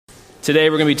Today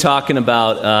we're going to be talking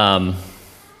about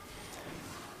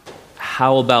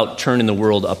how about turning the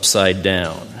world upside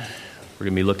down. We're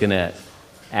going to be looking at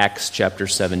Acts chapter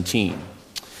 17.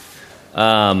 We're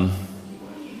going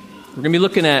to be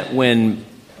looking at when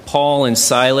Paul and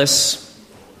Silas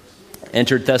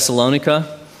entered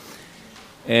Thessalonica,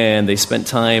 and they spent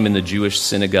time in the Jewish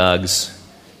synagogues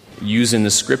using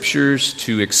the scriptures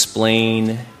to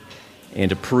explain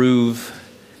and to prove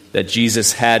that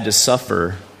Jesus had to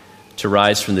suffer to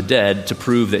rise from the dead to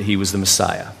prove that he was the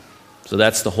Messiah. So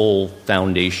that's the whole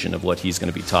foundation of what he's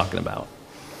going to be talking about.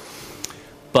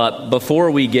 But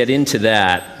before we get into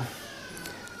that,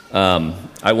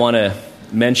 I want to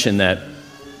mention that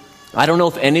I don't know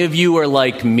if any of you are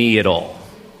like me at all,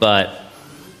 but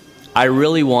I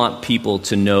really want people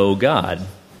to know God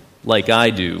like I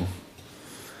do,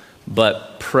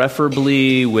 but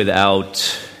preferably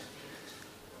without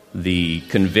the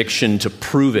conviction to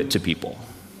prove it to people.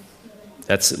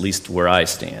 That's at least where I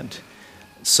stand.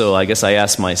 So I guess I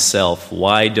ask myself,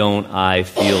 why don't I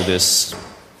feel this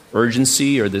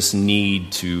urgency or this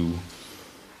need to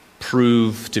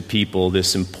prove to people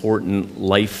this important,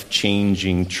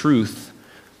 life-changing truth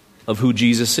of who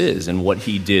Jesus is and what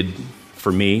he did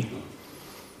for me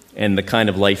and the kind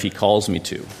of life he calls me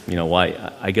to? You know,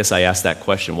 why? I guess I ask that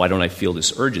question, why don't I feel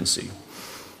this urgency,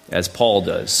 as Paul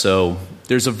does? So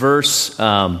there's a verse,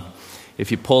 if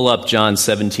you pull up John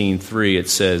 17:3, it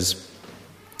says,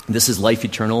 "This is life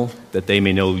eternal, that they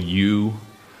may know you,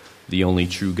 the only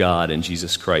true God, and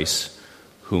Jesus Christ,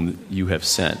 whom you have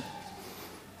sent."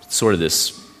 It's sort of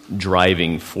this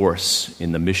driving force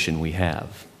in the mission we have.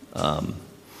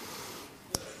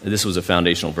 This was a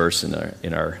foundational verse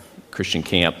in our Christian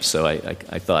camp, so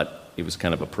I thought it was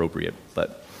kind of appropriate.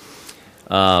 But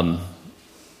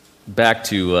back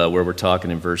to where we're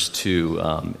talking in verse 2,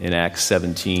 in Acts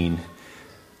 17,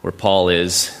 where Paul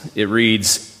is, it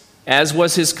reads, "As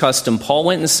was his custom, Paul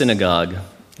went in the synagogue,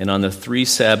 and on the 3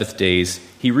 Sabbath days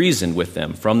he reasoned with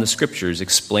them from the Scriptures,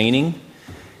 explaining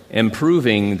and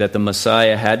proving that the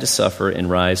Messiah had to suffer and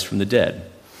rise from the dead.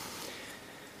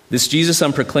 'This Jesus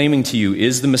I'm proclaiming to you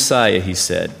is the Messiah,' he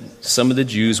said. Some of the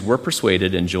Jews were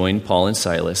persuaded and joined Paul and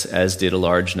Silas, as did a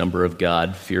large number of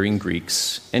God-fearing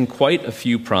Greeks and quite a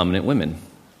few prominent women.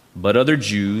 But other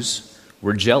Jews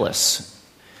were jealous.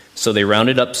 So they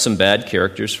rounded up some bad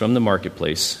characters from the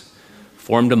marketplace,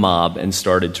 formed a mob, and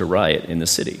started to riot in the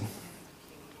city."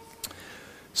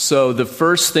 So the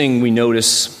first thing we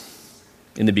notice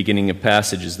in the beginning of the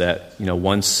passage is that,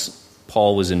 once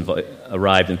Paul was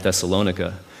arrived in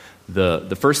Thessalonica,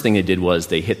 the first thing they did was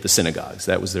they hit the synagogues.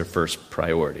 That was their first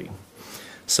priority.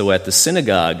 So at the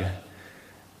synagogue,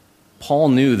 Paul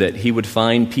knew that he would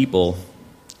find people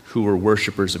who were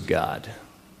worshipers of God.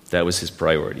 That was his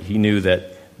priority. He knew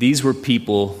that these were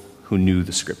people who knew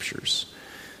the Scriptures.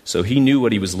 So he knew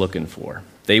what he was looking for.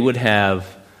 They would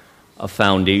have a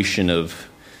foundation of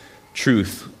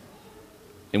truth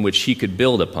in which he could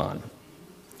build upon.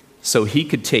 So he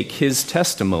could take his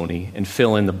testimony and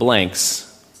fill in the blanks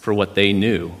for what they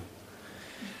knew.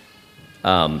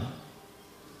 We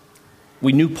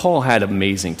knew Paul had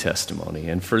amazing testimony.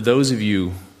 And for those of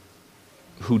you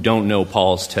who don't know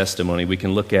Paul's testimony, we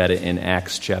can look at it in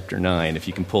Acts chapter 9, if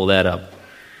you can pull that up.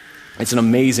 It's an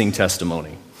amazing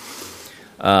testimony.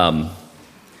 It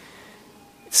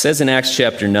says in Acts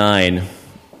chapter 9,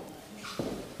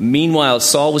 "Meanwhile,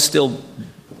 Saul was still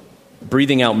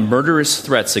breathing out murderous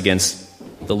threats against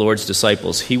the Lord's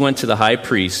disciples. He went to the high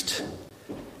priest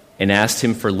and asked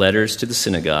him for letters to the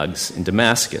synagogues in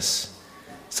Damascus,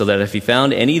 so that if he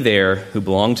found any there who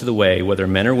belonged to the way, whether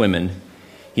men or women,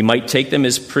 he might take them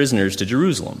as prisoners to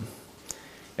Jerusalem.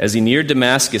 As he neared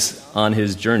Damascus on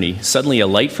his journey, suddenly a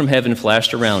light from heaven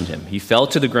flashed around him. He fell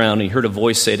to the ground and he heard a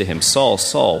voice say to him, 'Saul,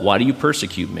 Saul, why do you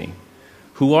persecute me?'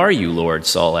 'Who are you, Lord?'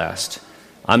 Saul asked.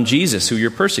 'I'm Jesus, who you're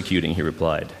persecuting,' he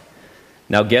replied.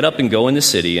 'Now get up and go in the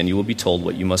city, and you will be told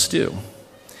what you must do.'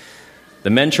 The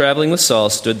men traveling with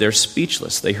Saul stood there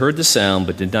speechless. They heard the sound,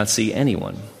 but did not see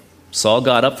anyone. Saul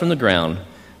got up from the ground,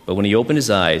 but when he opened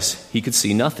his eyes, he could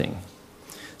see nothing.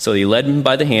 So he led him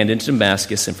by the hand into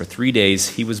Damascus, and for 3 days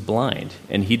he was blind,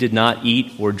 and he did not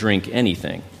eat or drink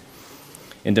anything.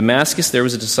 In Damascus there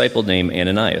was a disciple named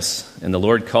Ananias, and the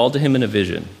Lord called to him in a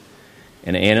vision.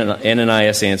 And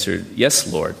Ananias answered, 'Yes,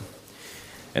 Lord.'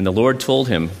 And the Lord told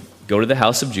him, 'Go to the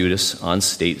house of Judas on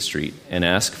State Street and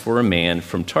ask for a man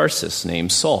from Tarsus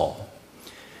named Saul,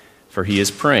 for he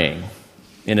is praying.'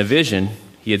 In a vision,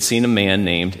 he had seen a man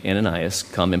named Ananias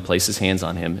come and place his hands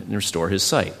on him and restore his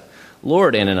sight.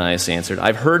 'Lord,' Ananias answered,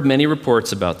 'I've heard many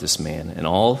reports about this man and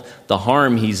all the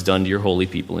harm he's done to your holy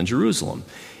people in Jerusalem.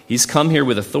 He's come here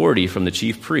with authority from the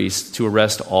chief priests to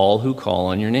arrest all who call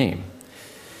on your name."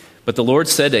 But the Lord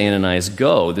said to Ananias,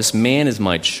 "Go, this man is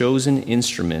my chosen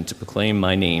instrument to proclaim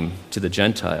my name to the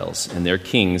Gentiles and their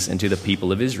kings and to the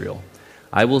people of Israel.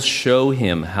 I will show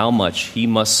him how much he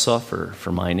must suffer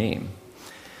for my name."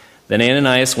 Then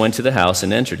Ananias went to the house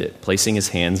and entered it. Placing his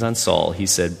hands on Saul, he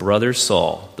said, "Brother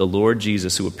Saul, the Lord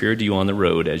Jesus, who appeared to you on the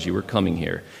road as you were coming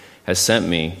here, has sent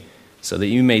me so that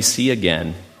you may see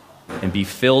again and be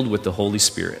filled with the Holy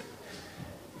Spirit."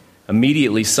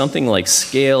 Immediately, something like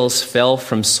scales fell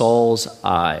from Saul's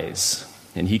eyes,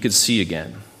 and he could see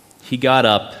again. He got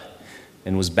up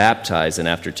and was baptized, and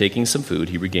after taking some food,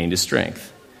 he regained his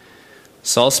strength.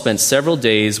 Saul spent several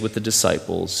days with the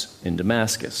disciples in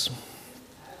Damascus.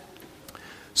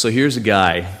 So here's a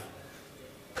guy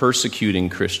persecuting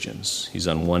Christians. He's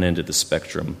on one end of the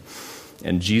spectrum,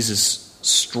 and Jesus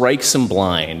strikes him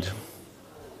blind,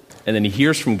 and then he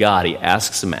hears from God. He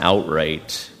asks him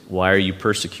outright, "Why are you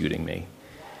persecuting me?"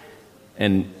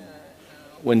 And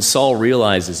when Saul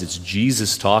realizes it's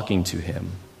Jesus talking to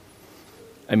him,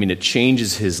 I mean, it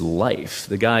changes his life.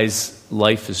 The guy's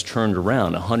life is turned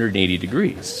around 180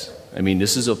 degrees. I mean,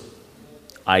 this is an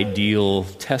ideal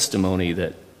testimony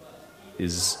that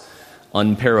is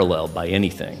unparalleled by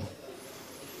anything.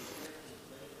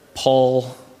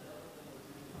 Paul,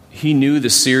 he knew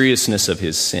the seriousness of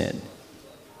his sin.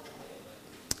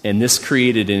 And this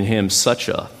created in him such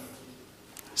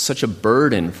a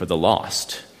burden for the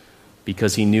lost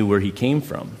because he knew where he came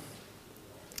from.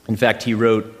 In fact, he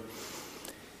wrote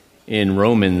in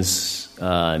Romans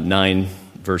 9,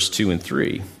 verse 2 and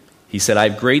 3, he said, "I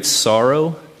have great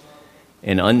sorrow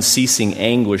and unceasing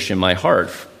anguish in my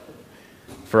heart,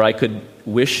 for I could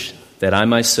wish that I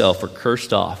myself were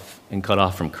cursed off and cut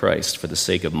off from Christ for the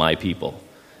sake of my people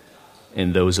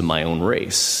and those of my own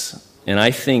race." And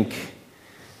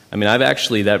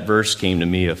that verse came to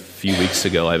me a few weeks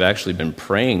ago. I've actually been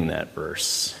praying that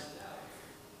verse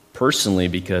personally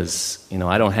because,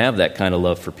 I don't have that kind of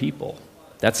love for people.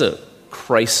 That's a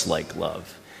Christ-like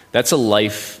love. That's a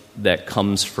life that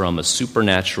comes from a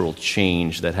supernatural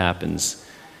change that happens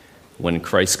when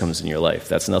Christ comes in your life.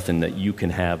 That's nothing that you can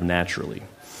have naturally.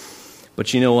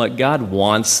 But you know what? God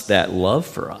wants that love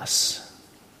for us.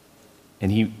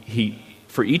 And he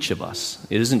for each of us.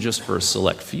 It isn't just for a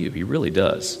select few. He really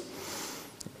does.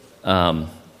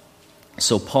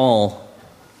 So Paul,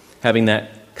 having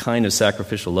that kind of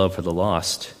sacrificial love for the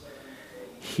lost,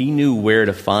 he knew where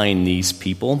to find these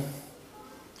people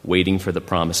waiting for the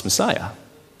promised Messiah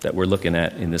that we're looking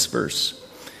at in this verse.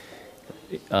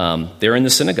 They're in the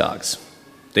synagogues.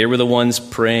 They were the ones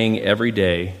praying every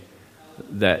day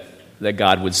that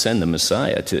God would send the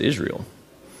Messiah to Israel.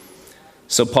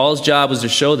 So Paul's job was to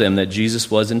show them that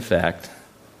Jesus was, in fact,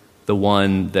 the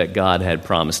one that God had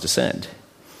promised to send.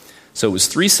 So it was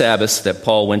 3 Sabbaths that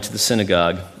Paul went to the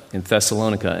synagogue in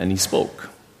Thessalonica and he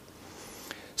spoke.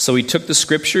 So he took the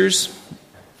scriptures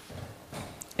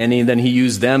and then he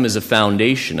used them as a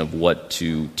foundation of what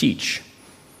to teach.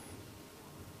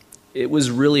 It was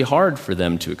really hard for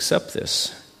them to accept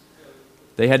this.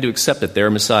 They had to accept that their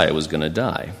Messiah was going to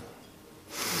die.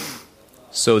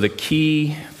 So the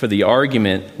key for the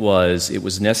argument was it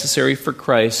was necessary for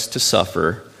Christ to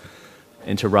suffer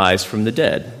and to rise from the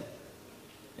dead.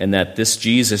 And that this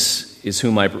Jesus is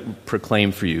whom I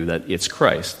proclaim for you, that it's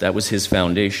Christ. That was his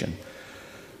foundation.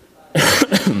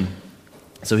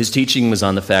 So his teaching was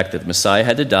on the fact that the Messiah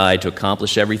had to die to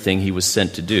accomplish everything he was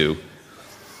sent to do.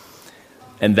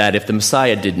 And that if the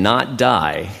Messiah did not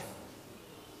die,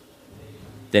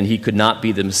 then he could not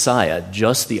be the Messiah,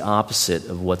 just the opposite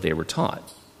of what they were taught.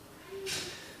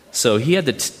 So he had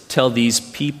to tell these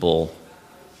people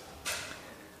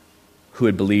who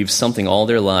had believed something all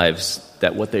their lives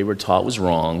that what they were taught was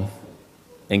wrong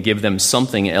and give them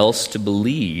something else to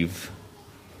believe,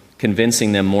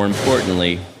 convincing them, more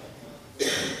importantly,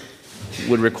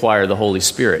 would require the Holy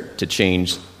Spirit to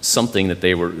change something that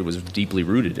it was deeply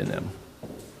rooted in them.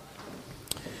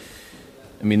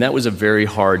 I mean, that was a very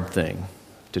hard thing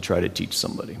to try to teach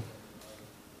somebody.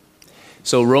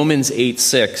 So Romans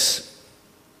 8:6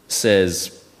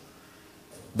 says,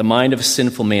 "The mind of a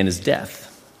sinful man is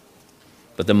death,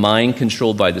 but the mind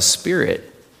controlled by the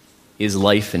Spirit is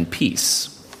life and peace."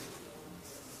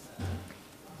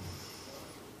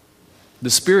 The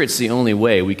Spirit's the only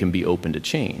way we can be open to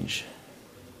change.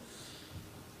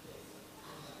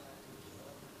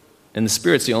 And the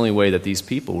Spirit's the only way that these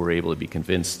people were able to be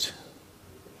convinced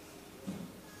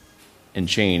and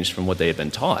changed from what they had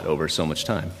been taught over so much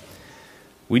time.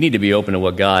 We need to be open to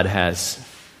what God has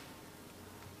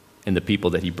in the people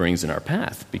that he brings in our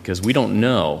path, because we don't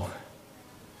know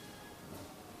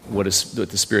what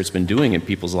the Spirit's been doing in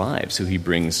people's lives, who he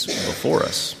brings before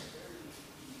us.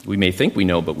 We may think we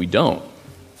know, but we don't.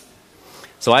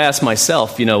 So I ask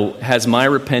myself, has my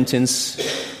repentance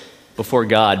before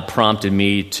God prompted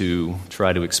me to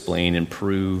try to explain and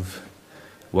prove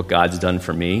what God's done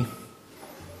for me?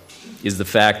 Is the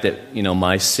fact that,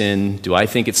 my sin, do I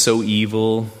think it's so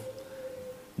evil?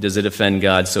 Does it offend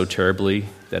God so terribly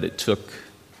that it took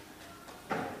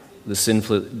the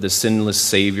sinless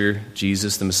Savior,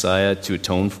 Jesus the Messiah, to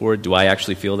atone for it? Do I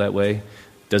actually feel that way?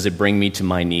 Does it bring me to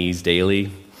my knees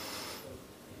daily?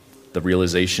 The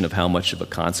realization of how much of a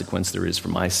consequence there is for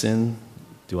my sin?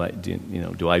 Do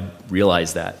I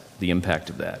realize that, the impact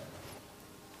of that?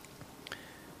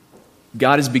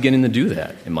 God is beginning to do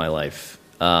that in my life.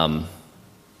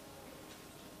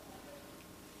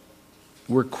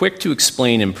 We're quick to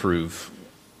explain and prove,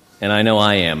 and I know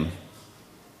I am,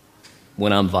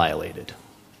 when I'm violated.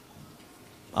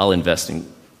 I'll invest in,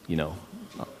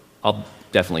 I'll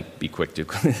definitely be quick to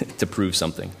to prove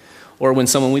something. Or when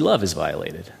someone we love is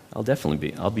violated, I'll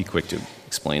be quick to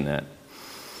explain that.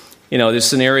 This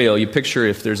scenario, you picture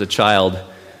if there's a child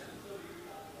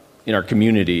in our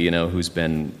community, who's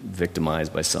been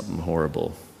victimized by something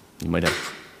horrible. You might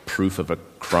have proof of a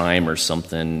crime or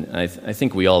something. I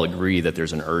think we all agree that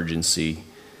there's an urgency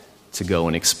to go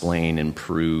and explain and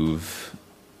prove.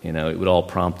 It would all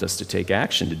prompt us to take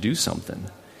action, to do something.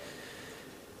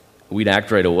 We'd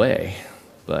act right away.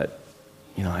 But,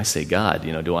 I say, God,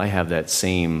 do I have that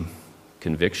same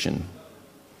conviction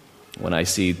when I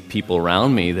see people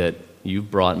around me that you've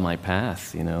brought in my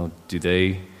path?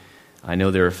 I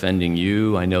know they're offending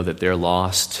you. I know that they're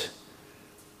lost.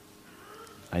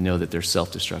 I know that they're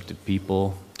self-destructive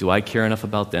people. Do I care enough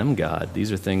about them, God?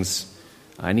 These are things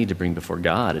I need to bring before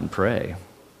God and pray.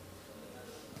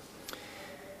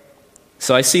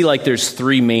 So I see there's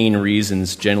three main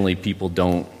reasons generally people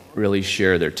don't really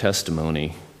share their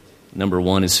testimony. Number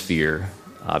one is fear.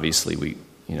 Obviously,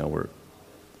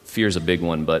 fear is a big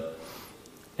one,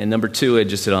 and number two, I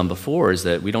just hit on before, is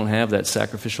that we don't have that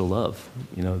sacrificial love.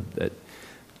 That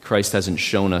Christ hasn't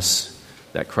shown us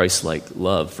that Christ-like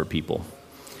love for people.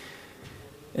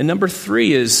 And number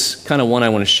three is kind of one I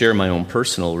want to share my own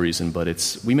personal reason,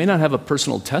 but we may not have a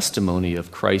personal testimony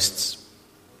of Christ's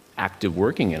active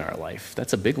working in our life.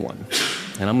 That's a big one.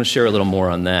 And I'm going to share a little more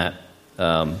on that.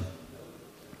 I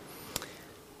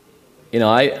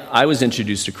was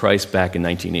introduced to Christ back in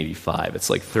 1985. It's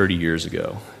 30 years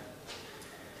ago.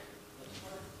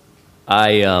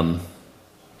 In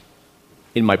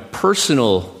my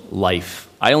personal life,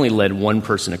 I only led one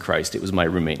person to Christ. It was my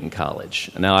roommate in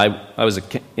college. Now, I was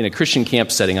in a Christian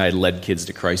camp setting. I had led kids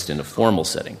to Christ in a formal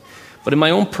setting. But in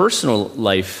my own personal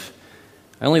life,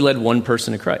 I only led one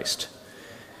person to Christ.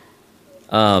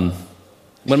 When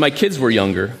my kids were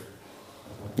younger,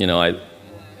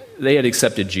 they had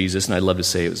accepted Jesus, and I'd love to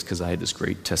say it was because I had this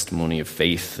great testimony of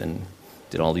faith and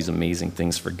did all these amazing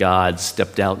things for God,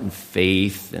 stepped out in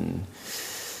faith,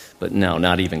 but no,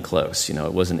 not even close.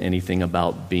 It wasn't anything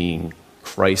about being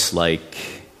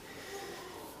Christ-like.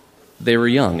 They were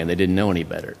young and they didn't know any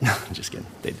better. No, I'm just kidding.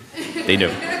 They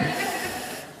knew.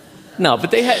 No,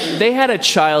 but they had a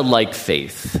childlike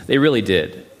faith. They really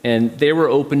did. And they were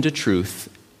open to truth.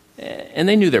 And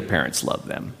they knew their parents loved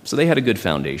them. So they had a good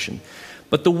foundation.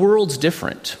 But the world's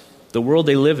different. The world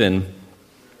they live in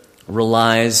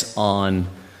relies on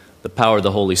the power of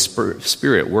the Holy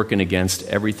Spirit working against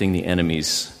everything the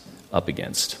enemy's up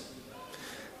against.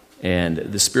 And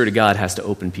the Spirit of God has to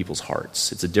open people's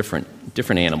hearts. It's a different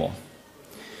animal.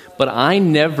 But I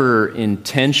never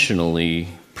intentionally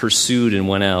pursued and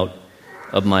went out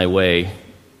of my way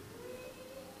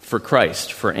for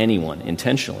Christ, for anyone,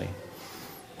 intentionally.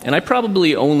 And I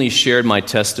probably only shared my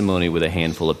testimony with a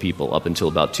handful of people up until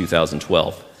about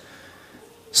 2012.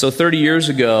 So 30 years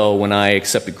ago, when I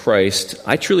accepted Christ,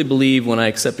 I truly believe when I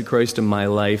accepted Christ in my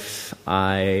life,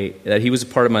 that he was a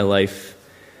part of my life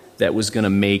that was going to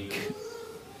make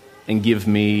and give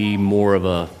me more of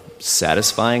a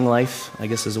satisfying life, I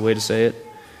guess is a way to say it.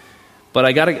 But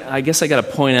I guess I got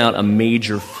to point out a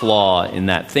major flaw in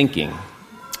that thinking.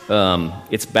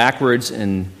 It's backwards,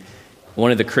 and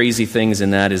one of the crazy things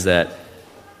in that is that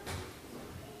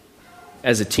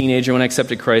as a teenager, when I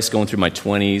accepted Christ, going through my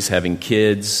 20s, having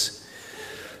kids,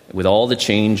 with all the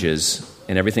changes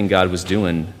and everything God was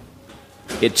doing,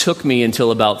 it took me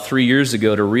until about 3 years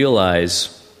ago to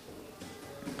realize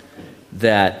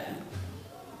that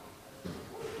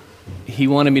he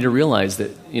wanted me to realize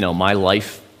that, my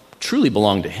life truly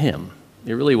belonged to him.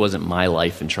 It really wasn't my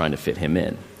life and trying to fit him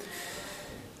in.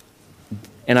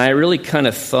 And I really kind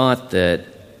of thought that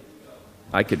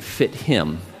I could fit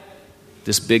him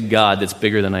this big God that's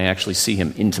bigger than I actually see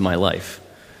him into my life.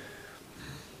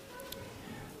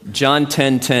 John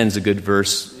 10:10 is a good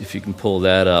verse, if you can pull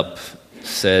that up. It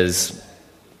says,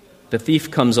 "The thief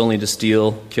comes only to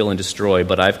steal, kill, and destroy,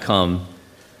 but I've come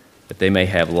that they may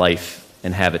have life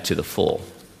and have it to the full."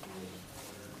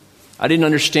 I didn't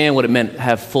understand what it meant to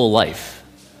have full life.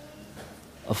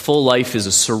 A full life is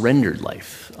a surrendered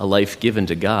life, a life given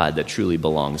to God that truly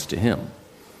belongs to him.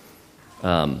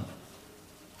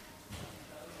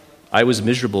 I was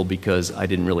miserable because I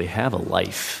didn't really have a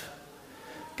life.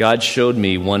 God showed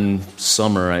me one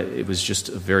summer, it was just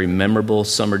a very memorable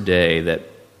summer day,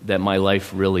 that my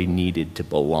life really needed to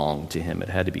belong to him. It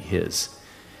had to be his.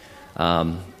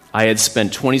 I had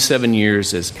spent 27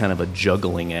 years as kind of a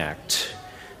juggling act.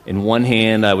 In one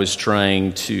hand, I was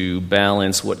trying to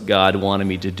balance what God wanted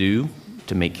me to do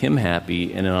to make him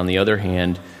happy, and then on the other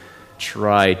hand,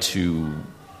 try to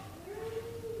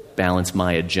balance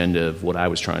my agenda of what I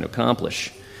was trying to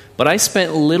accomplish. But I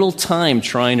spent little time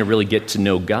trying to really get to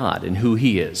know God and who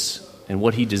he is and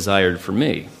what he desired for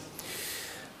me.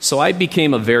 So I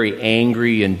became a very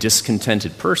angry and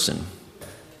discontented person.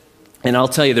 And I'll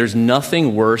tell you, there's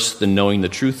nothing worse than knowing the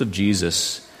truth of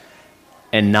Jesus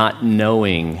and not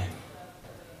knowing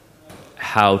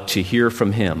how to hear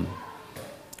from him,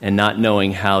 and not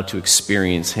knowing how to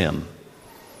experience him,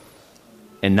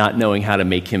 and not knowing how to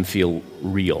make him feel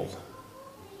real.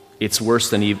 It's worse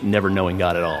than even never knowing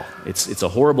God at all. It's a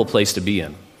horrible place to be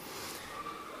in.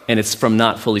 And it's from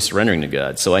not fully surrendering to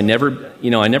God. So I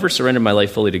never surrendered my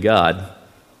life fully to God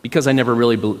because I never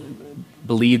really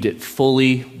believed it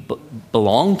fully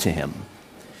belonged to him.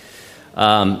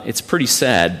 It's pretty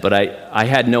sad, but I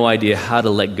had no idea how to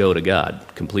let go to God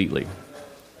completely.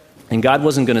 And God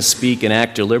wasn't going to speak and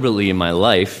act deliberately in my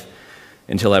life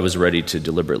until I was ready to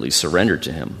deliberately surrender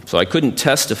to him. So I couldn't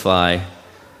testify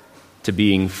to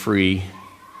being free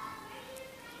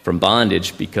from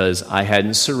bondage because I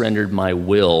hadn't surrendered my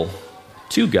will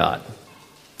to God.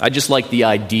 I just liked the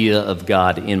idea of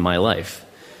God in my life.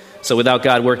 So without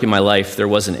God working in my life, there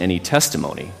wasn't any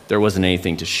testimony. There wasn't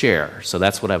anything to share. So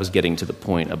that's what I was getting to the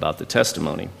point about the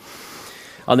testimony.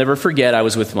 I'll never forget, I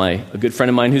was with a good friend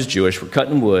of mine who's Jewish. We're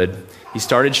cutting wood. He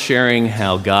started sharing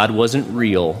how God wasn't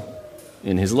real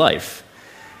in his life.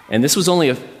 And this was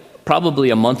only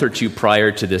probably a month or two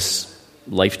prior to this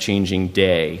life-changing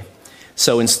day.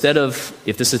 So instead of,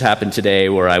 if this had happened today,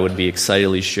 where I would be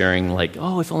excitedly sharing like,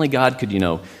 oh, if only God could,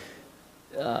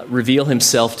 reveal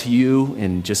himself to you,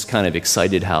 and just kind of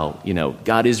excited how,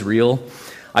 God is real,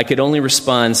 I could only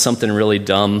respond something really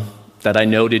dumb that I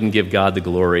know didn't give God the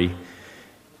glory,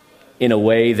 in a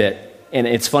way that, and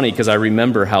it's funny because I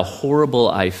remember how horrible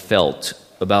I felt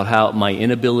about how my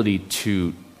inability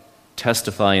to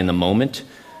testify in the moment,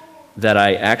 that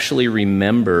I actually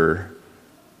remember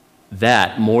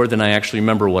that more than I actually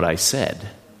remember what I said.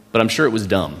 But I'm sure it was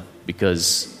dumb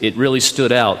because it really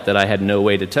stood out that I had no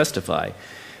way to testify.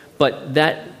 But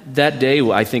that day,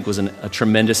 I think, was a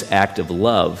tremendous act of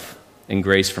love and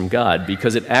grace from God,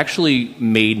 because it actually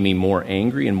made me more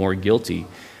angry and more guilty,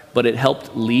 but it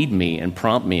helped lead me and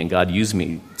prompt me, and God used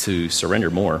me to surrender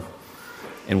more,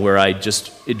 and where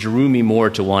it drew me more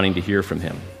to wanting to hear from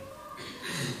him.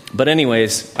 But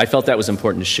anyways, I felt that was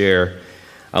important to share.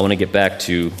 I want to get back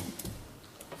to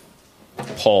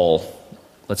Paul.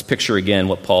 Let's picture again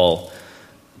what Paul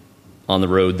on the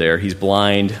road there. He's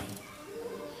blind.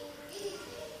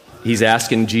 He's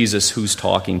asking Jesus who's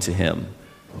talking to him.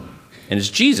 And it's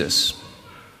Jesus.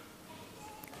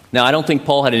 Now, I don't think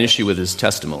Paul had an issue with his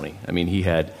testimony. I mean,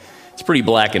 it's pretty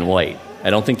black and white. I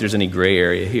don't think there's any gray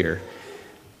area here.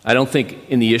 I don't think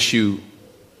in the issue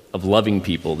of loving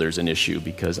people there's an issue,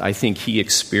 because I think he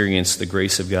experienced the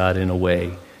grace of God in a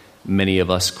way many of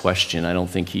us question. I don't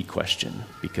think he questioned,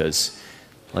 because,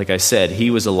 like I said, he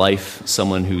was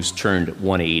someone who's turned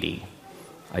 180.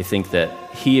 I think that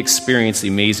he experienced the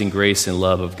amazing grace and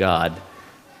love of God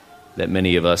that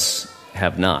many of us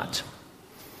have not.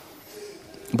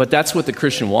 But that's what the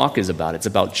Christian walk is about. It's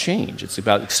about change. It's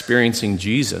about experiencing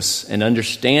Jesus and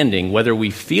understanding, whether we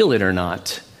feel it or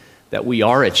not, that we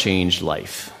are a changed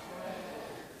life.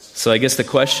 So I guess the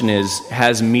question is,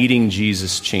 has meeting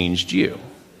Jesus changed you?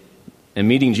 And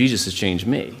meeting Jesus has changed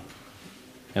me.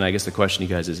 And I guess the question, you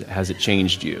guys, is, has it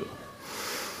changed you?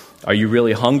 Are you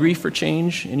really hungry for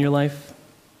change in your life?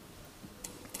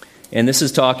 And this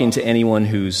is talking to anyone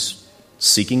who's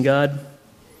seeking God.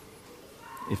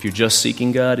 If you're just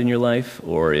seeking God in your life,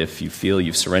 or if you feel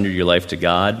you've surrendered your life to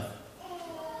God,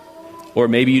 or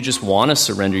maybe you just want to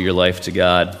surrender your life to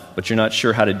God, but you're not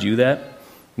sure how to do that.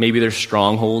 Maybe there's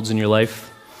strongholds in your life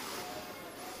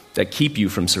that keep you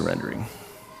from surrendering.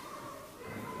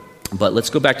 But let's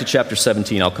go back to chapter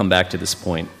 17. I'll come back to this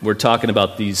point. We're talking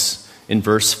about these in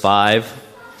verse 5,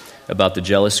 about the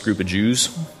jealous group of Jews.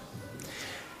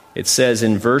 It says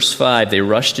in verse 5, they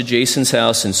rushed to Jason's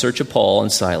house in search of Paul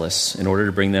and Silas in order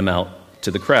to bring them out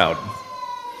to the crowd.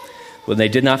 When they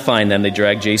did not find them, they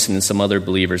dragged Jason and some other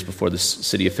believers before the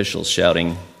city officials,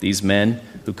 shouting, "These men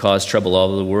who cause trouble all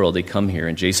over the world, they come here,"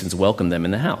 and Jason's welcomed them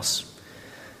in the house.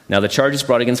 Now, the charges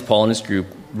brought against Paul and his group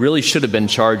really should have been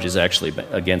charges actually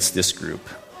against this group,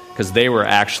 because they were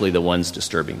actually the ones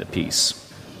disturbing the peace.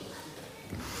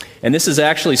 And this is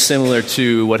actually similar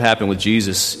to what happened with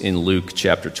Jesus in Luke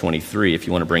chapter 23, if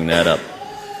you want to bring that up.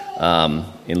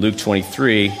 In Luke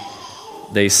 23,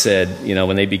 they said,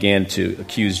 when they began to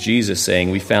accuse Jesus,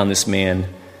 saying, "We found this man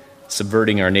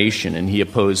subverting our nation, and he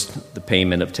opposed the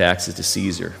payment of taxes to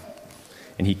Caesar.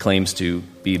 And he claims to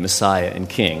be Messiah and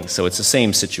King." So it's the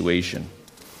same situation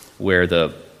where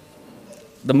the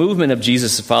movement of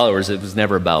Jesus' followers, it was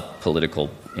never about political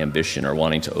ambition or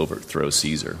wanting to overthrow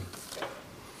Caesar.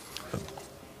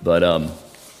 But,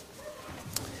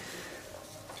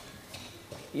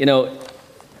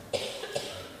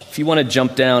 if you want to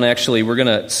jump down, actually, we're going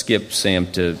to skip, Sam,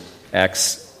 to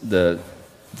Acts, the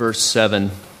verse 7.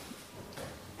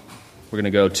 We're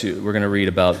going to read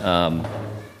about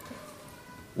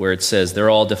where it says, they're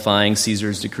all defying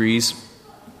Caesar's decrees.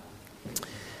 It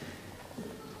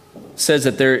says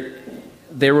that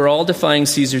they were all defying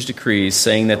Caesar's decrees,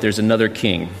 saying that there's another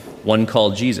king, one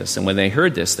called Jesus. And when they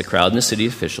heard this, the crowd and the city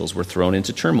officials were thrown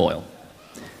into turmoil.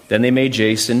 Then they made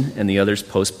Jason and the others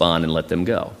post bond and let them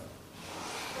go.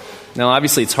 Now,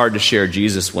 obviously, it's hard to share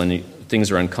Jesus when things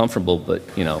are uncomfortable, but,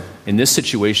 in this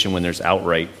situation when there's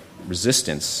outright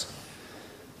resistance,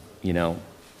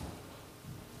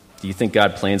 do you think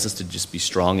God plans us to just be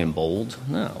strong and bold?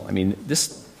 No. I mean,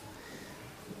 this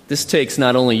takes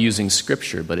not only using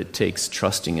Scripture, but it takes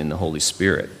trusting in the Holy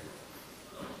Spirit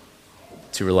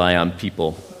to rely on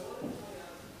people,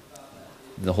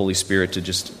 the Holy Spirit to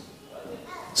just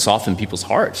soften people's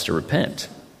hearts to repent.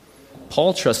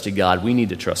 Paul trusted God. We need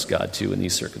to trust God, too, in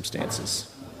these circumstances.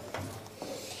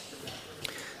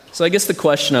 So I guess the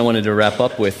question I wanted to wrap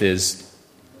up with is,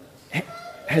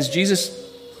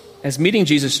 has meeting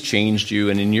Jesus changed you?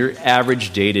 And in your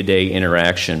average day-to-day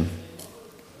interaction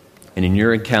and in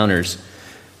your encounters,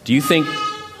 do you think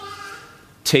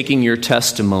taking your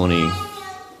testimony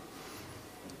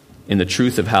in the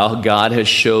truth of how God has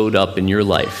showed up in your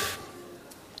life,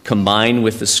 combined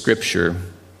with the Scripture,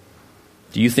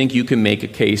 do you think you can make a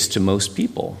case to most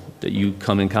people that you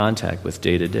come in contact with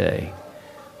day to day?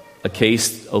 A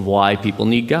case of why people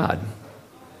need God?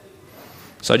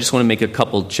 So I just want to make a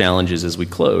couple challenges as we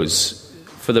close.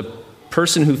 For the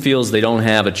person who feels they don't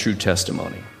have a true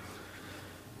testimony,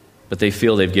 but they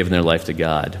feel they've given their life to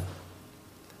God,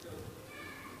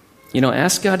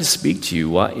 ask God to speak to you.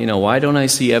 Why don't I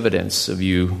see evidence of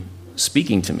you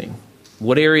speaking to me?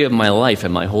 What area of my life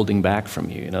am I holding back from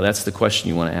you? That's the question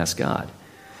you want to ask God.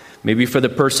 Maybe for the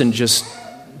person just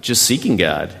seeking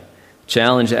God,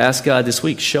 ask God this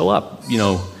week, show up.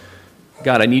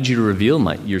 God, I need you to reveal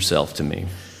yourself to me.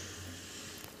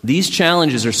 These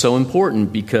challenges are so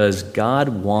important because God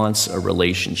wants a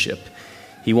relationship.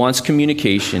 He wants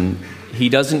communication. He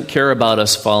doesn't care about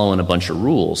us following a bunch of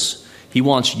rules. He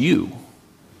wants you.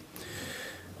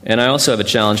 And I also have a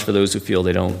challenge for those who feel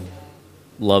they don't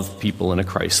love people in a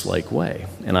Christ-like way.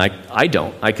 And I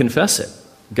don't. I confess it.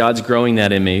 God's growing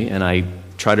that in me, and I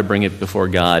try to bring it before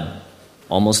God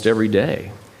almost every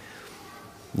day.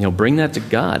 Bring that to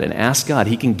God and ask God.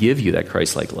 He can give you that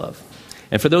Christ-like love.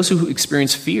 And for those who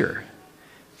experience fear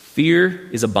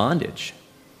is a bondage.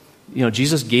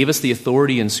 Jesus gave us the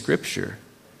authority in Scripture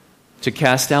to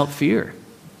cast out fear.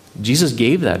 Jesus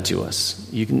gave that to us.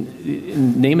 You can,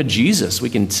 in the name of Jesus, we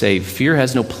can say fear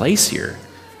has no place here.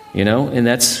 And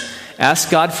that's, ask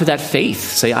God for that faith.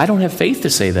 Say, I don't have faith to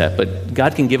say that, but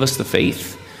God can give us the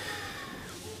faith.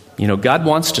 God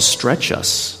wants to stretch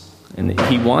us. And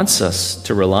He wants us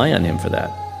to rely on Him for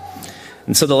that.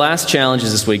 And so the last challenge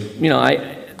is this week,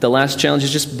 the last challenge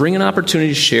is just bring an opportunity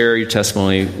to share your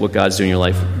testimony, what God's doing in your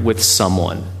life, with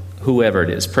someone, whoever it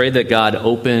is. Pray that God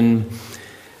open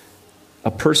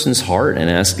a person's heart and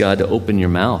ask God to open your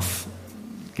mouth,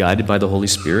 guided by the Holy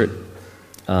Spirit.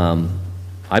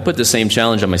 I put the same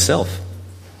challenge on myself,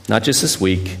 not just this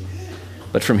week,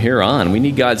 but from here on. We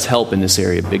need God's help in this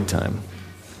area big time.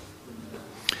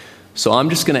 So I'm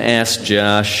just going to ask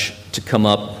Josh to come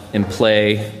up and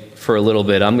play for a little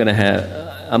bit. I'm going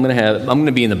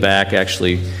to be in the back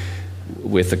actually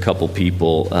with a couple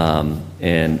people,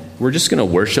 and we're just going to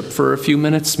worship for a few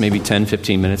minutes, maybe 10,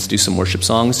 15 minutes, do some worship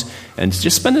songs, and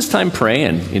just spend this time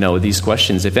praying, with these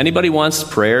questions. If anybody wants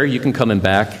prayer, you can come in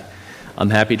back. I'm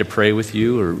happy to pray with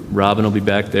you, or Robin will be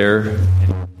back there.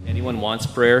 If anyone wants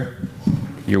prayer,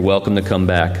 you're welcome to come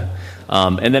back.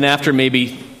 And then after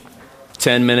maybe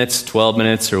 10 minutes, 12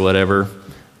 minutes, or whatever,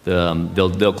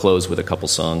 they'll close with a couple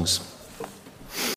songs.